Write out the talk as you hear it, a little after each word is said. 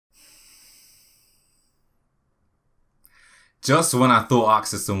Just when I thought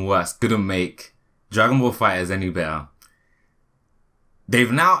ARCSYS and Works couldn't make Dragon Ball FighterZ any better,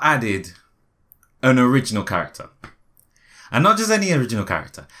 they've now added an original character. And not just any original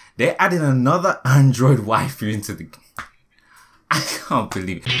character. They added another android waifu into the game. I can't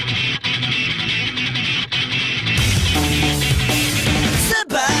believe it.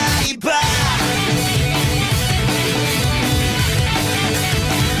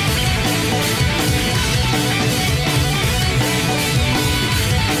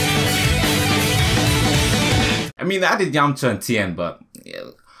 I mean, they added Yamcha and Tien, but yeah,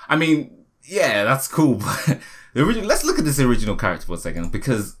 I mean, yeah, that's cool. But let's look at this original character for a second,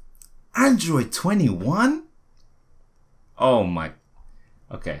 because Android 21? Oh my.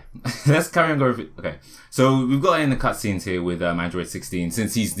 Okay, let's carry on going. Okay, so we've got in the cutscenes here with Android 16,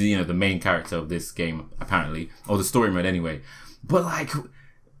 since he's the the main character of this game apparently, or the story mode anyway. But like,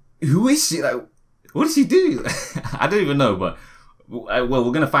 who is she? Like, what does she do? I don't even know. But well,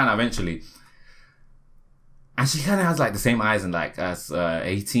 we're gonna find out eventually. And she kind of has like the same eyes and like as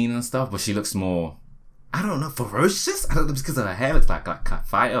 18 and stuff, but she looks more, I don't know, ferocious. I don't know, because of her hair looks like a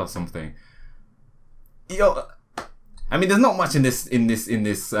fighter or something. Yo, I mean, there's not much in this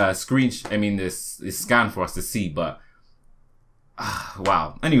screen. I mean, this scan for us to see, but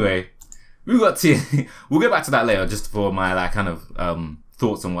wow. Anyway, we got Tien. We'll get back to that later, just for my like kind of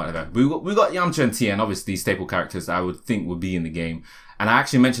thoughts on whatever. We got Yamcha and Tien, obviously staple characters I would think would be in the game. And I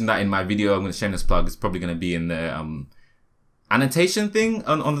actually mentioned that in my video. I'm going to shameless plug. It's probably going to be in the annotation thing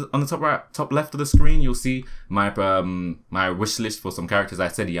on the top left of the screen. You'll see my my wish list for some characters. I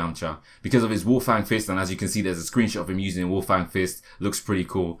said Yamcha because of his Wolfang Fist, and as you can see, there's a screenshot of him using Wolfang Fist. Looks pretty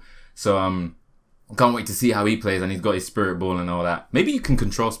cool. So can't wait to see how he plays. And he's got his Spirit Ball and all that. Maybe you can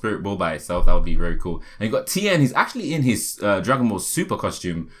control Spirit Ball by itself. That would be very cool. And you got Tien. He's actually in his Dragon Ball Super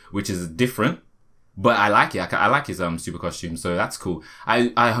costume, which is different. But I like it. I like his super costume, so that's cool.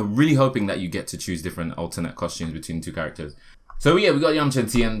 I'm really hoping that you get to choose different alternate costumes between two characters. So yeah, we got Yamcha and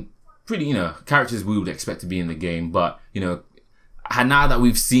Tien, pretty characters we would expect to be in the game. But now that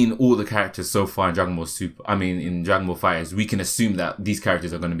we've seen all the characters so far in Dragon Ball Super, in Dragon Ball FighterZ, we can assume that these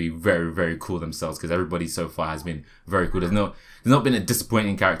characters are going to be very, very cool themselves, because everybody so far has been very cool. There's not been a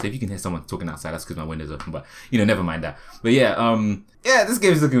disappointing character. If you can hear someone talking outside, that's because my window's open. But never mind that. But yeah, yeah, this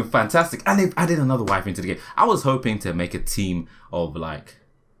game is looking fantastic, and they've added another wife into the game. I was hoping to make a team of like,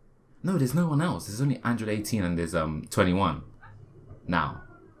 no, there's no one else. There's only Android 18 and there's 21 now.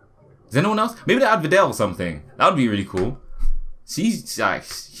 Is there no one else? Maybe they add Videl or something. That would be really cool. She's like,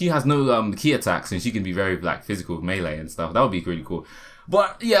 she has no key attacks and she can be very like physical melee and stuff. That would be really cool.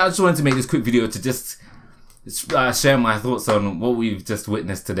 But yeah, I just wanted to make this quick video to just share my thoughts on what we've just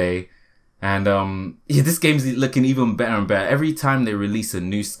witnessed today. And yeah, this game's looking even better and better. Every time they release a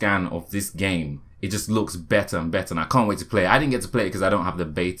new scan of this game, it just looks better and better. And I can't wait to play it. I didn't get to play it because I don't have the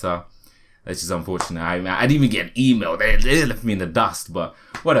beta. That's just unfortunate. I didn't even get an email. They left me in the dust, but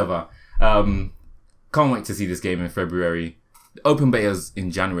whatever. Can't wait to see this game in February. The open beta's in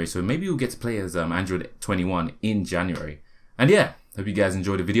January, so maybe we'll get to play as Android 21 in January. And yeah, hope you guys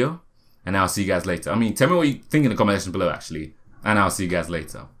enjoyed the video, and I'll see you guys later. Tell me what you think in the comment section below, actually, and I'll see you guys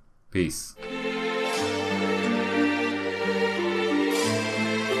later. Peace.